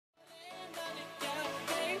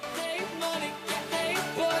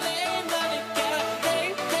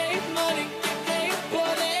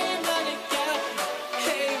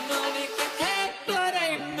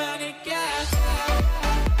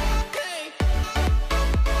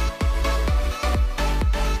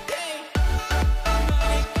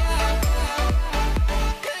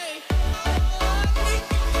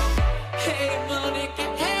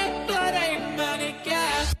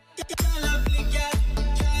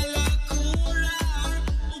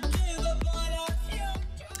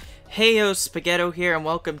Heyo, Spaghetto here, and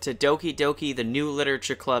welcome to Doki, the new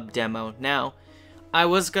literature club demo. Now, I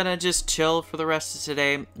was gonna just chill for the rest of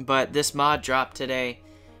today, but this mod dropped today,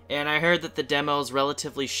 and I heard that the demo is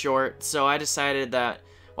relatively short, so I decided that,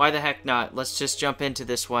 why the heck not, let's just jump into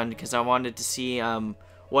this one, because I wanted to see,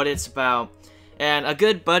 what it's about. And a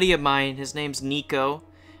good buddy of mine, his name's Nico,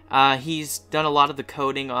 he's done a lot of the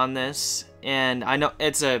coding on this, and I know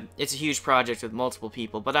it's a huge project with multiple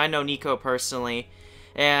people, but I know Nico personally.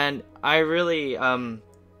 And I really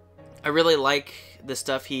like the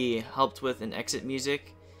stuff he helped with in Exit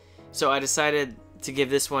Music, so I decided to give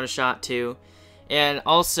this one a shot too. And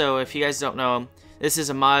also, if you guys don't know, this is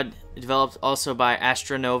a mod developed also by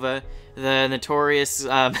Astronova, the notorious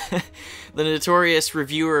the notorious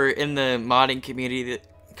reviewer in the modding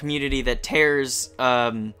community that tears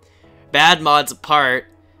bad mods apart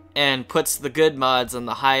and puts the good mods on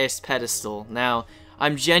the highest pedestal. Now,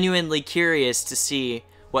 I'm genuinely curious to see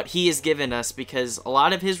what he has given us, because a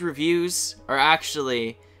lot of his reviews are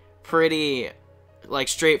actually pretty, like,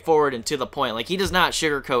 straightforward and to the point. Like, he does not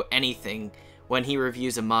sugarcoat anything when he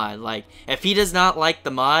reviews a mod. Like, if he does not like the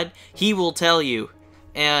mod, he will tell you.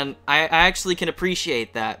 And I actually can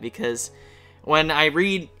appreciate that, because when I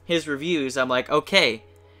read his reviews, I'm like, okay,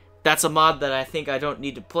 that's a mod that I think I don't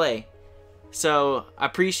need to play. So, I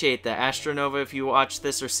appreciate that. Astronova, if you watch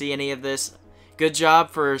this or see any of this, good job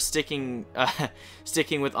for sticking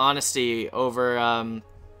with honesty over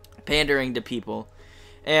pandering to people.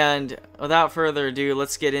 And without further ado,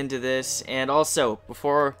 let's get into this. And also,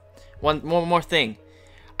 before one more thing,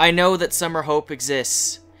 I know that Summer Hope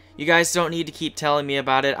exists. You guys don't need to keep telling me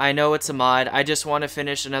about it. I know it's a mod. I just want to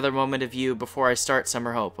finish Another Moment of You before I start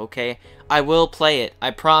Summer Hope, okay? I will play it. I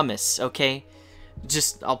promise, okay?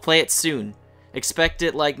 I'll play it soon. Expect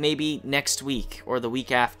it like maybe next week or the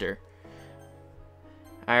week after.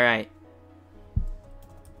 Alright.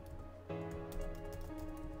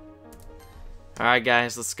 Alright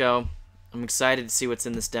guys, let's go. I'm excited to see what's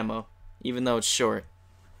in this demo, even though it's short.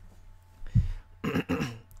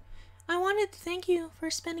 I wanted to thank you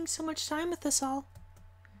for spending so much time with us all.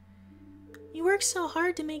 You worked so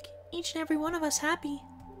hard to make each and every one of us happy.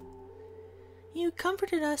 You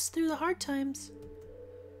comforted us through the hard times,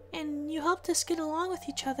 and you helped us get along with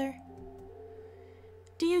each other.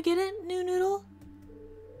 Do you get it, New Noodle?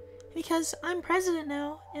 Because I'm president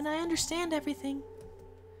now, and I understand everything.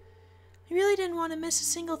 You really didn't want to miss a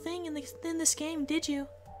single thing in this game, did you?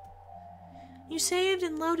 You saved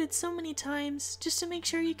and loaded so many times just to make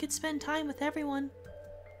sure you could spend time with everyone.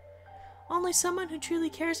 Only someone who truly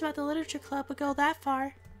cares about the literature club would go that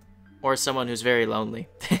far. Or someone who's very lonely.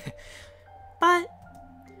 But,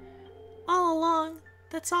 all along,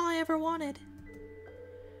 that's all I ever wanted.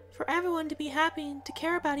 For everyone to be happy and to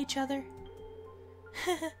care about each other.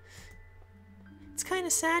 It's kind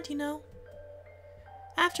of sad, you know.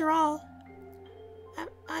 After all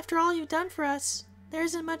you've done for us, there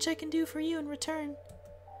isn't much I can do for you in return.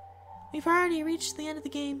 We've already reached the end of the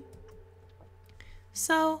game.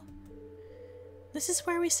 So, this is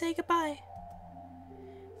where we say goodbye.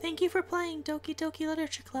 Thank you for playing Doki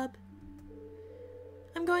Literature Club.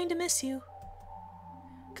 I'm going to miss you.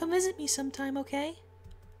 Come visit me sometime, okay?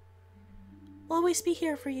 We'll always be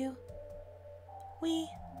here for you. We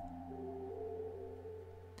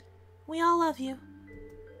all love you.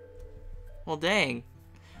 Well, dang.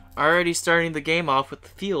 Already starting the game off with the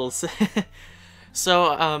feels.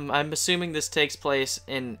 So, I'm assuming this takes place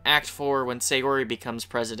in Act 4 when Sayori becomes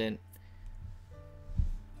president.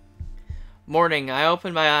 Morning. I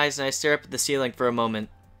open my eyes and I stare up at the ceiling for a moment.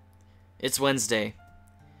 It's Wednesday.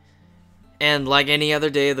 And like any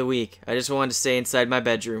other day of the week, I just wanted to stay inside my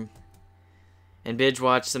bedroom and binge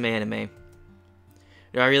watch some anime.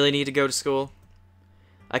 Do I really need to go to school?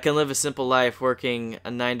 I can live a simple life working a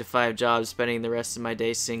 9-to-5 job, spending the rest of my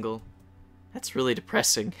day single. That's really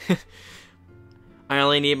depressing. I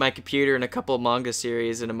only need my computer and a couple of manga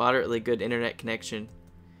series and a moderately good internet connection.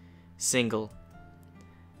 Single.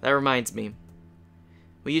 That reminds me.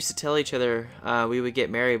 We used to tell each other we would get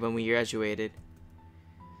married when we graduated.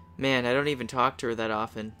 Man, I don't even talk to her that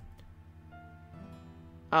often.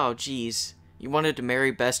 Oh, geez. You wanted to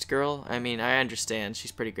marry Best Girl? I mean, I understand.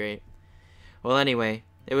 She's pretty great. Well, anyway,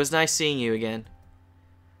 it was nice seeing you again.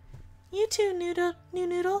 You too, New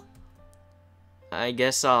Noodle. I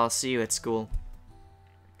guess I'll see you at school.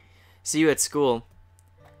 See you at school.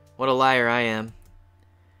 What a liar I am.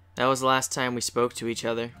 That was the last time we spoke to each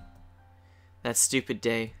other. That stupid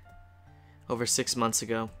day. Over 6 months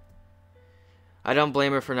ago. I don't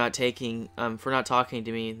blame her for not talking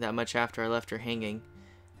to me that much after I left her hanging.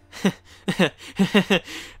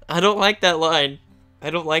 I don't like that line. I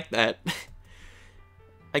don't like that.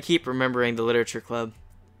 I keep remembering the literature club.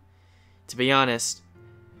 To be honest,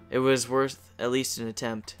 it was worth at least an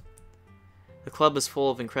attempt. The club is full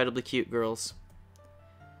of incredibly cute girls.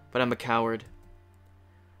 But I'm a coward.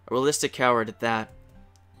 A realistic coward at that.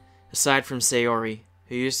 Aside from Sayori,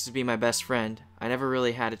 who used to be my best friend, I never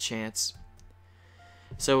really had a chance.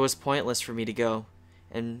 So it was pointless for me to go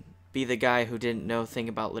and be the guy who didn't know a thing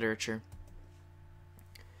about literature.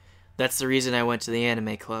 That's the reason I went to the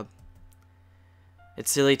anime club.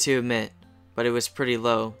 It's silly to admit, but it was pretty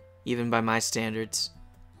low, even by my standards.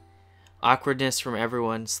 Awkwardness from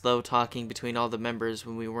everyone, slow talking between all the members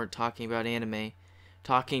when we weren't talking about anime,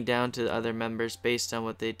 talking down to the other members based on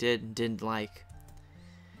what they did and didn't like.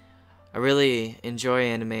 I really enjoy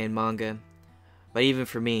anime and manga, but even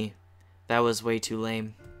for me, that was way too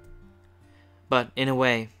lame. But in a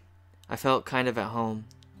way, I felt kind of at home.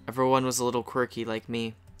 Everyone was a little quirky like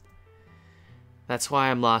me. That's why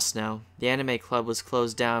I'm lost now. The anime club was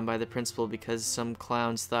closed down by the principal because some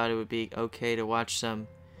clowns thought it would be okay to watch some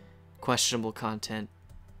questionable content.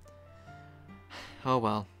 Oh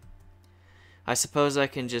well. I suppose I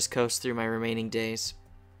can just coast through my remaining days.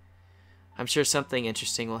 I'm sure something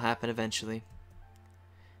interesting will happen eventually.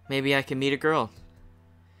 Maybe I can meet a girl.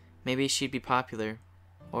 Maybe she'd be popular.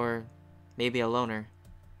 Or maybe a loner.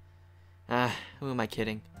 Who am I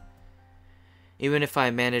kidding? Even if I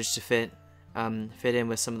managed to fit in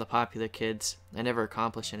with some of the popular kids, I never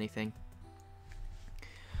accomplish anything.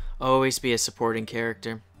 I'll always be a supporting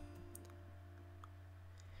character.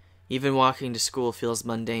 Even walking to school feels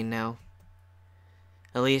mundane now.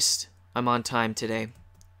 At least, I'm on time today.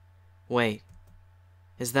 Wait,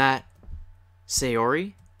 is that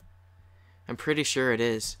Sayori? I'm pretty sure it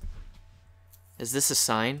is. Is this a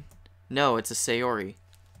sign? No, it's a Sayori.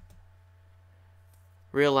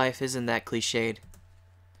 Real life isn't that cliched.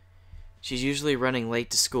 She's usually running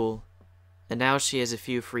late to school, and now she has a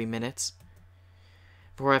few free minutes.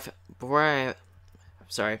 Before I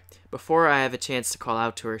have a chance to call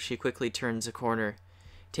out to her, she quickly turns a corner,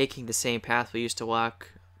 taking the same path we used to walk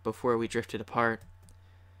before we drifted apart.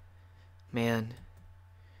 Man,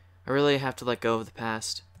 I really have to let go of the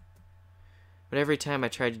past. But every time I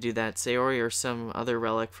try to do that, Sayori or some other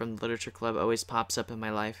relic from the literature club always pops up in my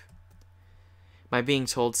life. Am I being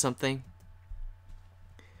told something?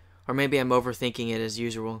 Or maybe I'm overthinking it as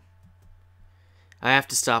usual. I have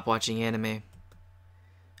to stop watching anime.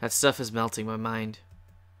 That stuff is melting my mind.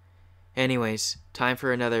 Anyways, time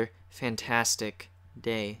for another fantastic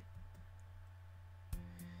day.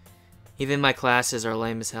 Even my classes are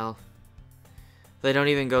lame as hell. They don't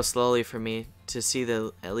even go slowly for me to see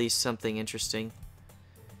at least something interesting.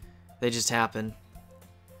 They just happen.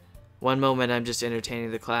 One moment I'm just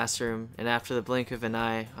entertaining the classroom, and after the blink of an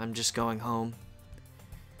eye, I'm just going home.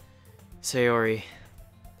 Sayori.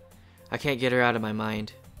 I can't get her out of my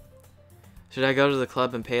mind. Should I go to the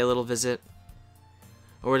club and pay a little visit?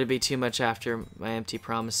 Or would it be too much after my empty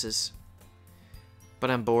promises?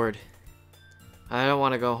 But I'm bored. I don't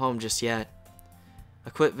want to go home just yet.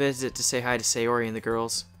 A quick visit to say hi to Sayori and the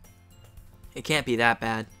girls. It can't be that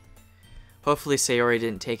bad. Hopefully Sayori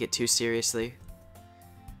didn't take it too seriously.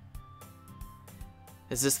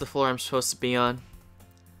 Is this the floor I'm supposed to be on?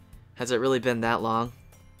 Has it really been that long?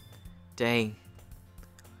 Dang.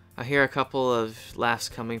 I hear a couple of laughs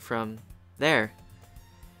coming from there.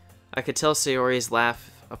 I could tell Sayori's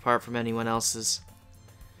laugh apart from anyone else's.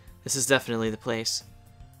 This is definitely the place.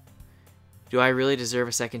 Do I really deserve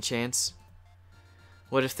a second chance?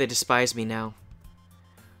 What if they despise me now?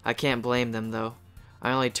 I can't blame them, though.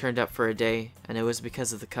 I only turned up for a day, and it was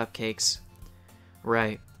because of the cupcakes.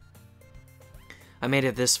 Right. I made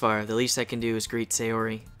it this far. The least I can do is greet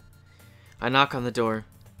Sayori. I knock on the door.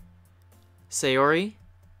 Sayori?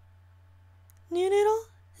 Noodle,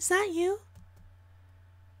 is that you?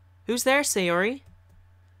 Who's there, Sayori?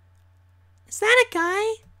 Is that a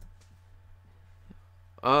guy?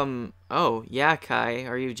 Oh, yeah, Kai.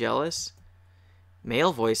 Are you jealous?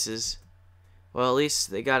 Male voices. Well, at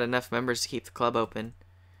least they got enough members to keep the club open.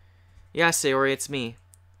 Yeah, Sayori, it's me.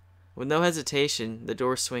 With no hesitation, the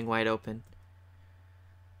doors swing wide open.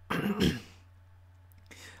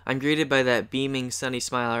 I'm greeted by that beaming, sunny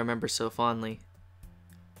smile I remember so fondly.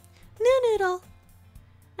 Noodle,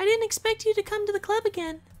 I didn't expect you to come to the club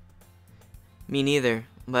again. Me neither,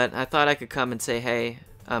 but I thought I could come and say hey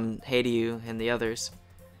to you and the others.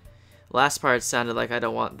 Last part sounded like I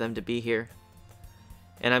don't want them to be here.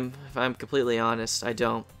 And if I'm completely honest, I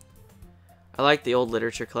don't. I like the old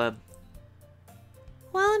literature club.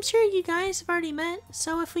 Well, I'm sure you guys have already met,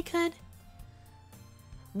 so if we could...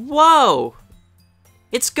 Whoa!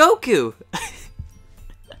 It's Goku!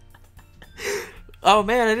 Oh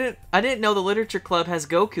man, I didn't know the literature club has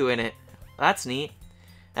Goku in it. That's neat.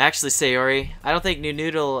 Actually, Sayori, I don't think New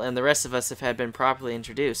Noodle and the rest of us have had been properly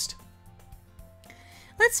introduced.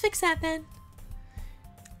 Let's fix that then.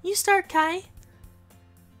 You start, Kai.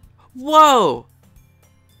 Whoa!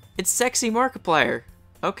 It's Sexy Markiplier.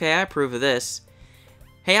 Okay, I approve of this.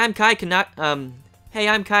 Hey, I'm Kai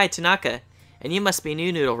Tanaka, and you must be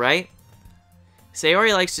New Noodle, right?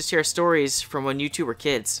 Sayori likes to share stories from when you two were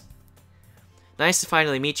kids. Nice to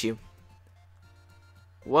finally meet you.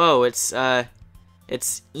 Whoa, it's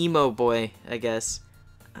Emo Boy, I guess.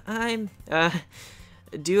 I'm,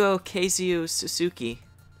 Duo Kazuo Suzuki.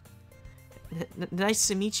 Nice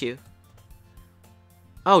to meet you.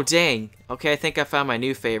 Oh, dang. Okay, I think I found my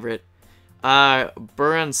new favorite.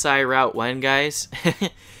 Burensai Route 1, guys.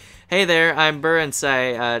 Hey there, I'm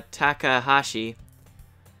Burensai, Takahashi.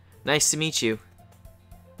 Nice to meet you.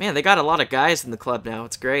 Man, they got a lot of guys in the club now.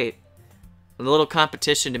 It's great. A little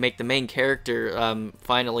competition to make the main character,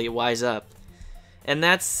 finally wise up. And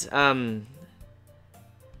that's,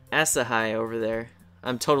 Asahai over there.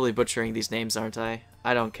 I'm totally butchering these names, aren't I?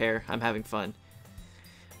 I don't care. I'm having fun.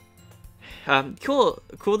 Cool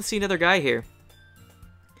to see another guy here.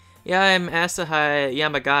 Yeah, I'm Asahai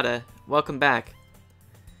Yamagata. Welcome back.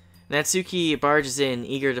 Natsuki barges in,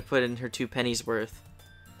 eager to put in her 2 pennies worth.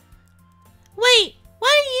 Wait,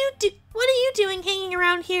 what are you doing hanging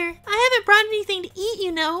around here? I haven't brought anything to eat,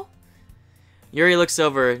 you know. Yuri looks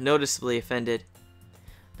over, noticeably offended.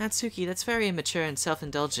 Natsuki, that's very immature and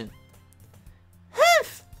self-indulgent.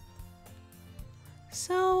 Humph!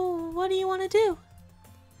 So, what do you want to do?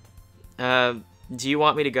 Do you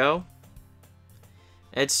want me to go?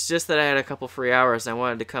 It's just that I had a couple free hours and I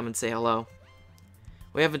wanted to come and say hello.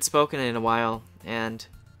 We haven't spoken in a while, and...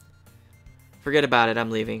 Forget about it,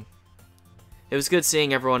 I'm leaving. It was good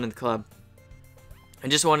seeing everyone in the club. I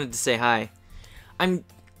just wanted to say hi. I'm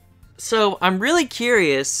really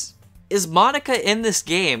curious, is Monica in this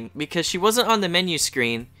game? Because she wasn't on the menu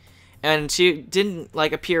screen, and she didn't,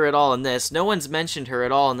 like, appear at all in this. No one's mentioned her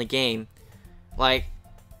at all in the game. Like,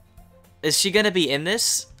 is she gonna be in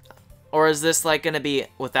this? Or is this, like, gonna be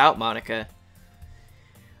without Monica?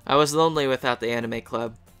 I was lonely without the anime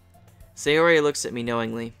club. Sayori looks at me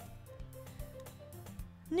knowingly.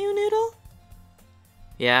 New Noodle?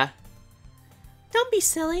 Yeah? Don't be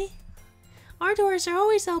silly. Our doors are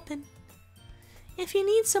always open. If you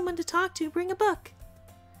need someone to talk to, bring a book.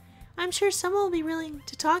 I'm sure someone will be willing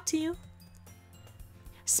to talk to you.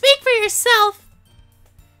 Speak for yourself!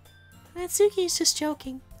 Natsuki is just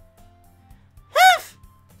joking. Huff!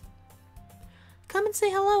 Come and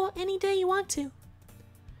say hello any day you want to.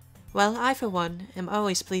 Well, I, for one, am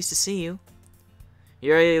always pleased to see you.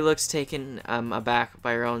 Yuri looks taken aback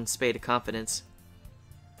by her own spate of confidence.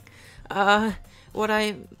 What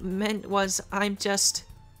I meant was, I'm just...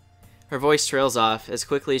 Her voice trails off as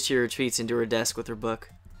quickly as she retreats into her desk with her book.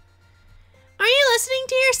 Are you listening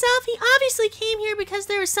to yourself? He obviously came here because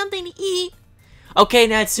there was something to eat. Okay,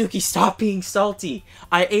 Natsuki, stop being salty.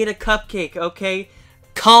 I ate a cupcake, okay?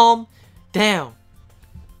 Calm down.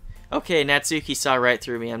 Okay, Natsuki saw right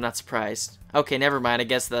through me. I'm not surprised. Okay, never mind. I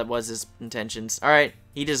guess that was his intentions. Alright,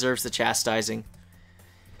 he deserves the chastising.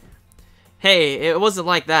 Hey, it wasn't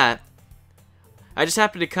like that. I just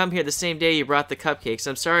happened to come here the same day you brought the cupcakes.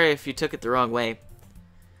 I'm sorry if you took it the wrong way.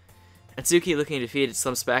 Natsuki, looking defeated,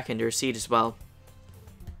 slumps back into her seat as well.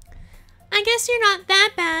 I guess you're not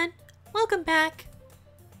that bad. Welcome back.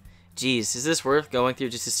 Geez, is this worth going through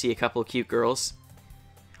just to see a couple of cute girls?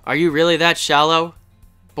 Are you really that shallow?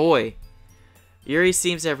 Boy. Yuri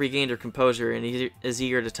seems to have regained her composure and is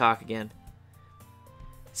eager to talk again.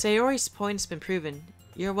 Sayori's point has been proven.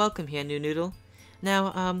 You're welcome here, New Noodle.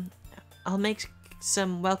 Now, I'll make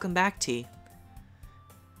some welcome back tea.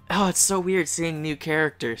 Oh, it's so weird seeing new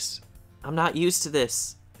characters. I'm not used to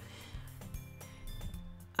this.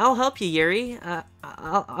 I'll help you, Yuri.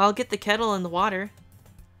 I'll get the kettle and the water.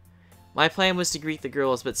 My plan was to greet the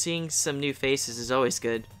girls, but seeing some new faces is always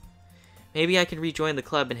good. Maybe I can rejoin the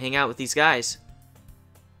club and hang out with these guys.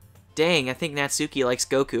 Dang, I think Natsuki likes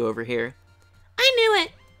Goku over here. I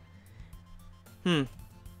knew it!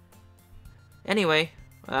 Anyway,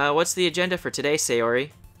 what's the agenda for today,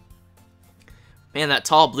 Sayori? Man, that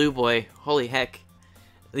tall blue boy. Holy heck.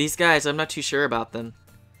 These guys, I'm not too sure about them.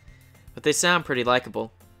 But they sound pretty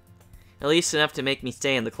likable. At least enough to make me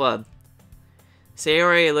stay in the club.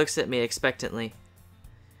 Sayori looks at me expectantly.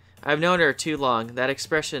 I've known her too long. That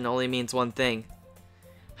expression only means one thing.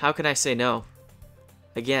 How can I say no?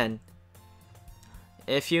 Again.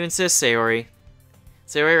 If you insist, Sayori.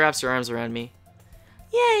 Sayori wraps her arms around me.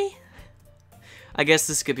 Yay! I guess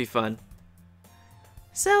this could be fun.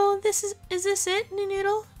 So, is this it, New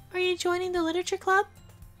Noodle? Are you joining the literature club?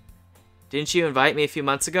 Didn't you invite me a few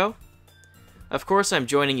months ago? Of course I'm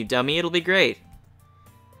joining you, dummy. It'll be great.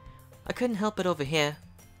 I couldn't help it over here.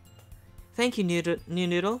 Thank you, New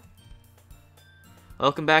Noodle.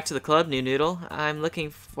 Welcome back to the club, New Noodle. I'm looking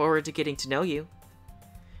forward to getting to know you.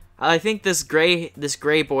 I think this gray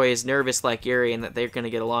boy is nervous like Yuri and that they're going to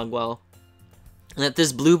get along well. And that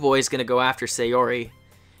this blue boy is going to go after Sayori.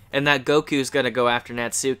 And that Goku's going to go after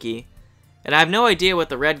Natsuki. And I have no idea what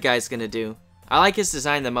the red guy's going to do. I like his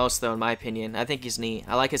design the most, though, in my opinion. I think he's neat.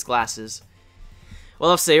 I like his glasses.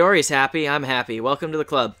 Well, if Sayori's happy, I'm happy. Welcome to the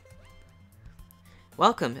club.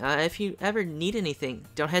 Welcome. If you ever need anything,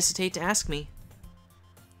 don't hesitate to ask me.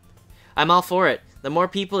 I'm all for it. The more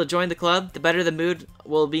people that join the club, the better the mood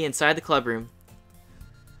will be inside the club room.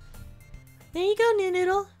 There you go, New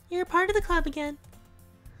Noodle. You're a part of the club again.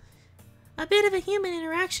 A bit of a human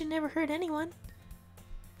interaction never hurt anyone.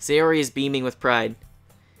 Sayori is beaming with pride.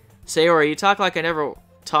 Sayori, you talk like I never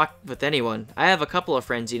talked with anyone. I have a couple of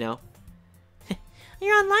friends, you know.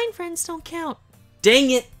 Your online friends don't count. Dang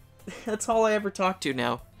it! That's all I ever talk to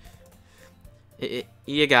now.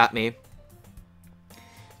 You got me.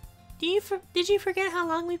 Did you forget how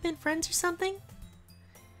long we've been friends or something?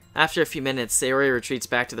 After a few minutes, Sayori retreats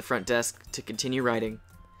back to the front desk to continue writing.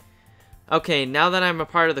 Okay, now that I'm a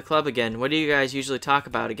part of the club again, what do you guys usually talk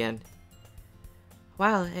about again?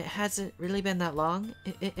 Wow, it hasn't really been that long.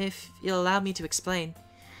 If you'll allow me to explain.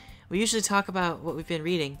 We usually talk about what we've been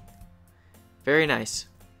reading. Very nice.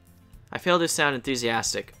 I fail to sound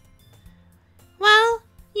enthusiastic. Well,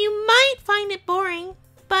 you might find it boring,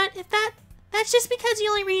 but if that's just because you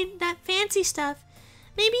only read that fancy stuff.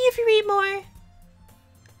 Maybe if you read more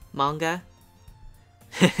manga?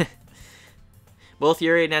 Both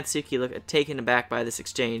Yuri and Natsuki look taken aback by this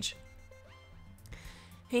exchange.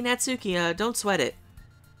 Hey Natsuki, don't sweat it.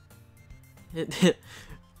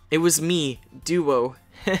 It was me, Duo.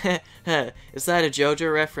 Is that a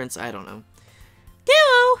JoJo reference? I don't know.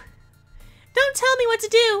 Duo! Don't tell me what to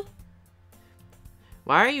do!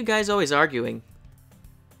 Why are you guys always arguing?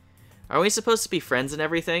 Are we supposed to be friends and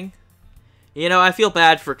everything? You know, I feel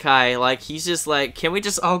bad for Kai. Like, he's just like, can we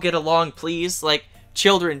just all get along, please? Like,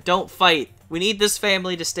 children, don't fight. We need this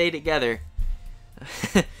family to stay together.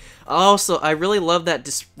 Also, I really love that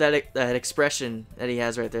expression that he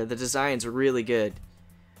has right there. The design's really good.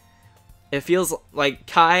 It feels like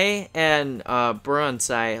Kai and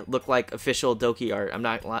Bronzai look like official Doki art. I'm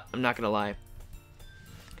not gonna lie.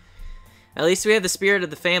 At least we have the spirit of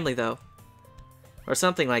the family, though, or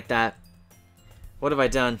something like that. What have I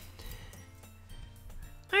done?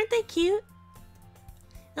 Aren't they cute?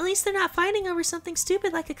 At least they're not fighting over something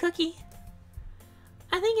stupid like a cookie.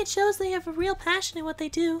 I think it shows they have a real passion in what they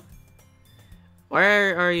do.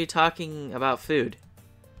 Why are you talking about food?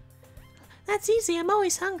 That's easy. I'm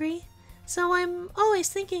always hungry. So I'm always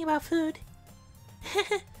thinking about food.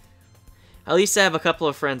 At least I have a couple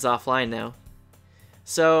of friends offline now.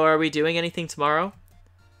 So, are we doing anything tomorrow?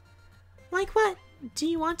 Like what? Do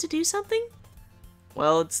you want to do something?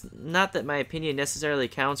 Well, it's not that my opinion necessarily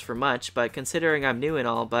counts for much, but considering I'm new and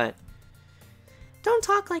all, but... Don't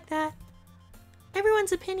talk like that.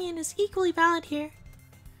 Everyone's opinion is equally valid here.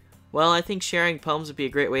 Well, I think sharing poems would be a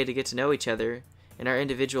great way to get to know each other and our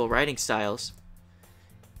individual writing styles.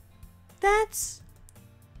 That's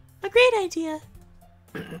a great idea.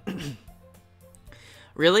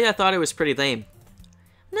 Really? I thought it was pretty lame.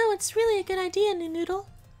 No, it's really a good idea, New Noodle.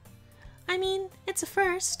 I mean, it's a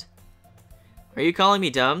first. Are you calling me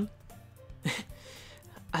dumb?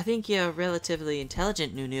 I think you're relatively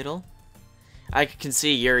intelligent, New Noodle. I can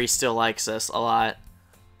see Yuri still likes us a lot.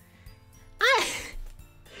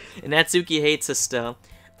 And Natsuki hates us still.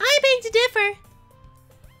 I beg to differ.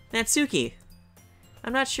 Natsuki,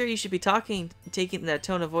 I'm not sure you should be taking that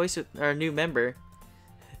tone of voice with our new member.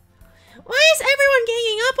 Why is everyone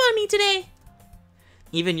ganging up on me today?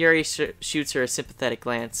 Even Yuri shoots her a sympathetic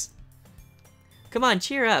glance. Come on,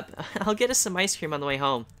 cheer up. I'll get us some ice cream on the way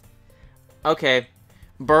home. Okay.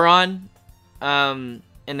 Buron, and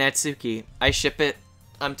Natsuki. I ship it.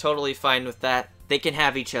 I'm totally fine with that. They can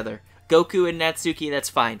have each other. Goku and Natsuki, that's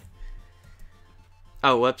fine.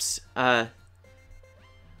 Oh, whoops. Hold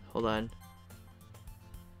on.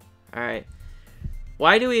 Alright.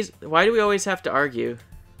 Why do we always have to argue?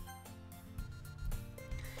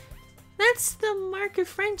 That's the mark of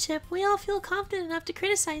friendship. We all feel confident enough to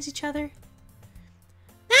criticize each other.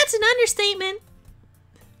 That's an understatement.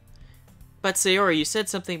 But Sayori, you said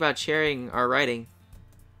something about sharing our writing.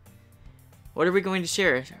 What are we going to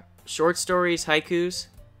share? Short stories, haikus?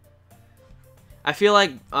 I feel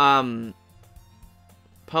like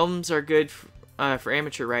poems are good for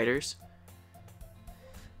amateur writers.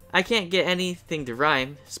 I can't get anything to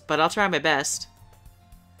rhyme, but I'll try my best.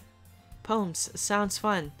 Poems sounds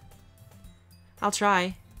fun. I'll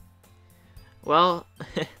try. Well,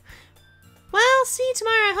 well, see you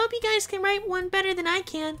tomorrow. I hope you guys can write one better than I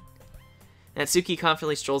can. Natsuki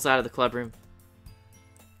confidently strolls out of the clubroom.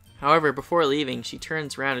 However, before leaving, she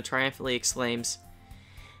turns around and triumphantly exclaims,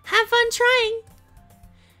 "Have fun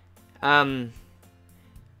trying!"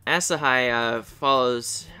 Asahai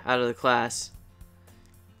follows out of the class.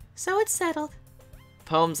 So it's settled.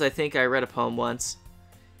 Poems, I think I read a poem once.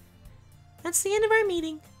 That's the end of our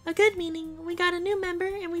meeting. A good meeting. We got a new member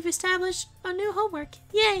and we've established a new homework.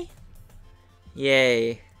 Yay!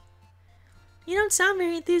 Yay. You don't sound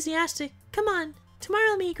very enthusiastic. Come on.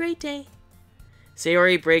 Tomorrow will be a great day.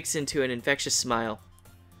 Sayori breaks into an infectious smile.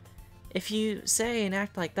 If you say and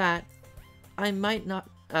act like that, I might not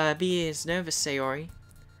be as nervous, Sayori.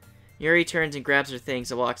 Yuri turns and grabs her things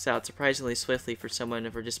and walks out surprisingly swiftly for someone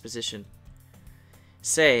of her disposition.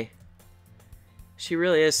 Say, she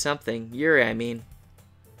really is something. Yuri, I mean.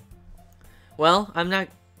 Well, I'm not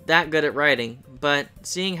that good at writing, but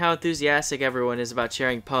seeing how enthusiastic everyone is about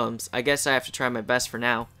sharing poems, I guess I have to try my best for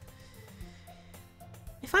now.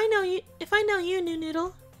 If I know you, New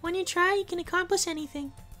Noodle, when you try, you can accomplish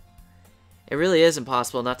anything. It really is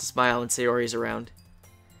impossible not to smile when Sayori's around.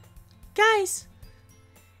 Guys!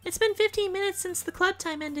 It's been 15 minutes since the club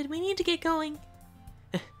time ended. We need to get going.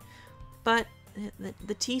 But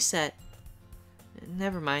the tea set.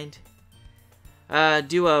 Never mind.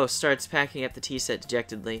 Duo starts packing up the tea set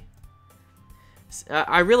dejectedly.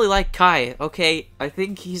 I really like Kai, okay? I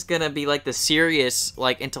think he's gonna be like the serious,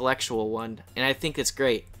 like, intellectual one, and I think it's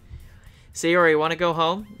great. Sayori, wanna go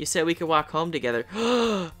home? You said we could walk home together.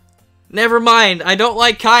 Never mind, I don't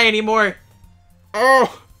like Kai anymore.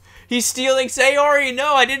 Oh! He's stealing Sayori!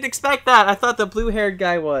 No, I didn't expect that. I thought the blue-haired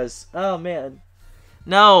guy was. Oh, man.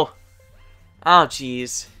 No. Oh,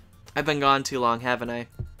 jeez. I've been gone too long, haven't I?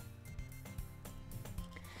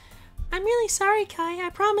 I'm really sorry, Kai. I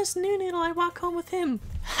promised New Noodle I'd walk home with him.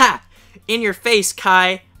 Ha! In your face,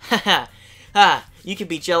 Kai! Ha ha! Ha! You can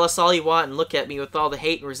be jealous all you want and look at me with all the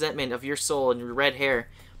hate and resentment of your soul and your red hair.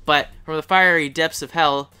 But from the fiery depths of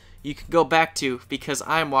hell, you can go back to, because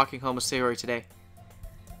I'm walking home with Sayori today.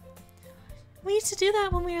 We used to do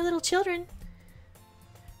that when we were little children.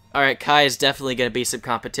 Alright, Kai is definitely going to be some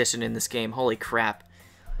competition in this game. Holy crap.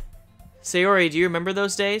 Sayori, do you remember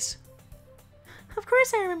those days? Of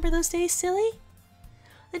course I remember those days, silly.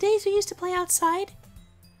 The days we used to play outside.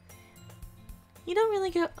 You don't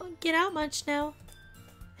really get out much now.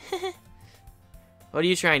 What are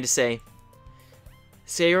you trying to say?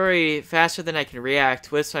 Sayori, faster than I can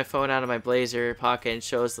react, whips my phone out of my blazer pocket and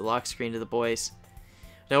shows the lock screen to the boys.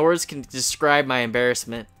 No words can describe my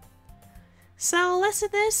embarrassment. So, less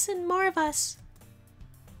of this and more of us.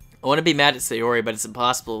 I want to be mad at Sayori, but it's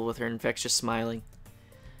impossible with her infectious smiling.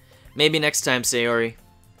 Maybe next time, Sayori.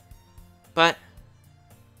 But...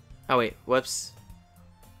 Oh wait, whoops.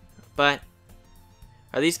 But...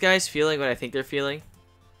 Are these guys feeling what I think they're feeling?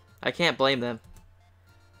 I can't blame them.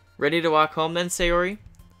 Ready to walk home then, Sayori?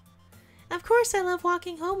 Of course I love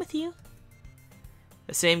walking home with you.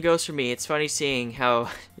 The same goes for me. It's funny seeing how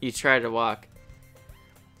you try to walk.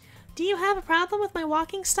 Do you have a problem with my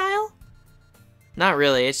walking style? Not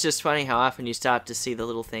really. It's just funny how often you stop to see the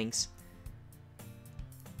little things.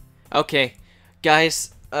 Okay,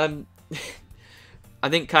 guys, I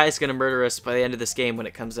think Kai's gonna murder us by the end of this game when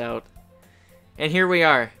it comes out. And here we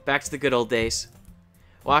are, back to the good old days.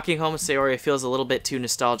 Walking home with Sayori feels a little bit too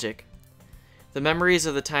nostalgic. The memories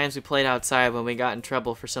of the times we played outside when we got in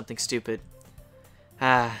trouble for something stupid.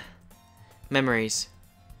 Ah, memories.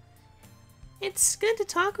 It's good to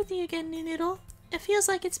talk with you again, New Noodle. It feels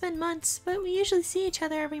like it's been months, but we usually see each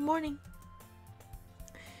other every morning.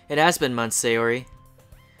 It has been months, Sayori.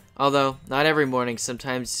 Although, not every morning.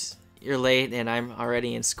 Sometimes you're late and I'm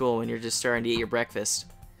already in school when you're just starting to eat your breakfast.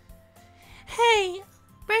 Hey,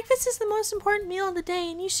 breakfast is the most important meal of the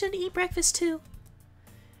day and you should eat breakfast too.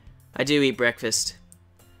 I do eat breakfast.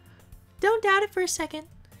 Don't doubt it for a second.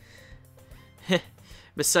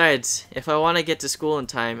 Besides, if I want to get to school in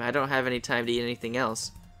time, I don't have any time to eat anything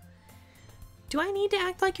else. Do I need to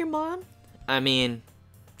act like your mom? I mean,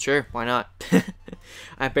 sure, why not?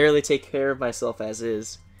 I barely take care of myself as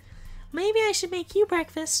is. Maybe I should make you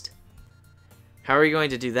breakfast. How are you going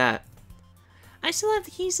to do that? I still have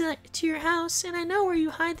the keys to your house, and I know where you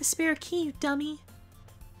hide the spare key, you dummy.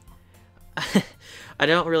 I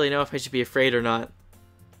don't really know if I should be afraid or not.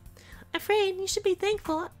 Afraid? You should be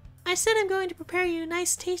thankful. I said I'm going to prepare you a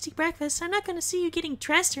nice, tasty breakfast. I'm not going to see you getting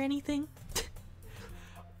dressed or anything.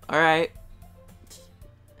 Alright.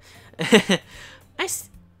 I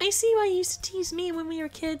see why you used to tease me when we were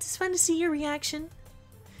kids. It's fun to see your reaction.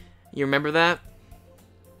 You remember that?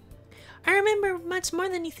 I remember much more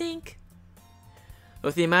than you think.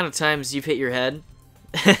 With the amount of times you've hit your head.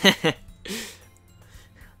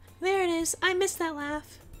 There it is. I missed that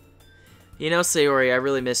laugh. You know, Sayori, I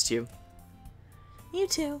really missed you. You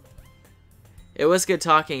too. It was good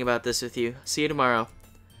talking about this with you. See you tomorrow.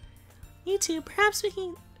 You too. Perhaps we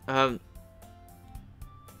can...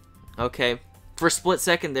 Okay. For a split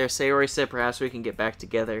second there, Sayori said perhaps we can get back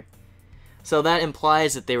together. So that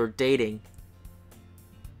implies that they were dating.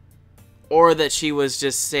 Or that she was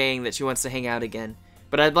just saying that she wants to hang out again.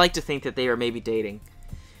 But I'd like to think that they are maybe dating.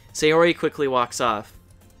 Sayori quickly walks off.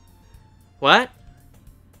 What?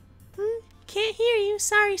 Can't hear you.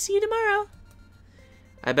 Sorry. See you tomorrow.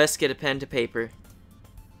 I best get a pen to paper.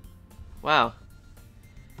 Wow.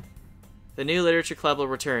 The new literature club will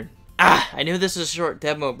return. Ah! I knew this was a short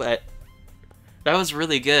demo, but that was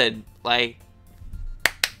really good. Like,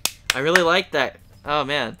 I really liked that. Oh,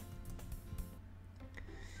 man.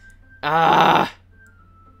 Ah!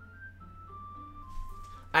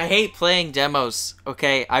 I hate playing demos,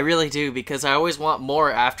 okay? I really do, because I always want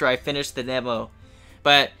more after I finish the demo.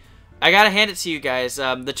 But I gotta hand it to you guys.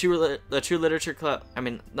 The True Literature Club, I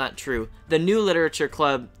mean, not true. The new Literature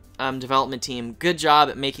Club development team, good job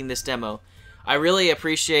at making this demo. I really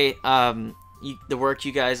appreciate the work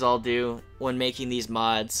you guys all do when making these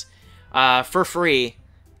mods for free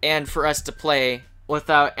and for us to play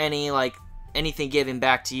without anything given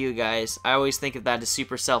back to you guys. I always think of that as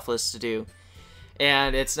super selfless to do.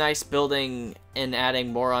 And it's nice building and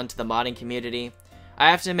adding more onto the modding community.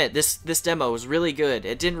 I have to admit, this demo was really good.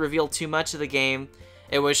 It didn't reveal too much of the game.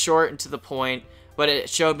 It was short and to the point, but it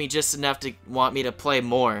showed me just enough to want me to play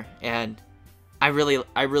more. And I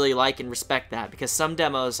really like and respect that, because some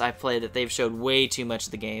demos I've played that they've showed way too much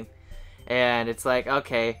of the game. And it's like,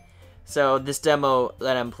 okay, so this demo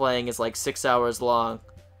that I'm playing is like 6 hours long.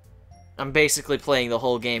 I'm basically playing the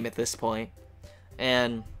whole game at this point.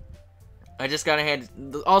 And I just gotta hand...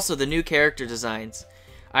 Also, the new character designs.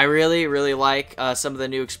 I really like some of the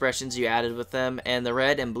new expressions you added with them. And the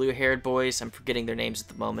red and blue-haired boys, I'm forgetting their names at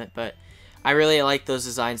the moment, but I really like those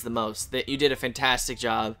designs the most. That you did a fantastic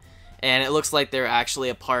job. And it looks like they're actually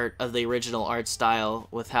a part of the original art style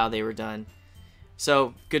with how they were done.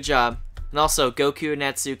 So, good job. And also, Goku and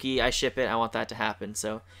Natsuki, I ship it. I want that to happen.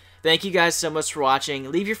 So, thank you guys so much for watching.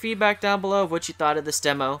 Leave your feedback down below of what you thought of this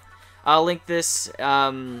demo. I'll link this.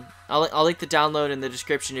 I'll link the download in the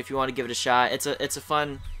description if you want to give it a shot. It's a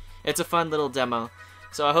fun little demo.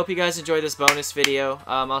 So I hope you guys enjoyed this bonus video.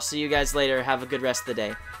 I'll see you guys later. Have a good rest of the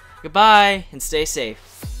day. Goodbye and stay safe.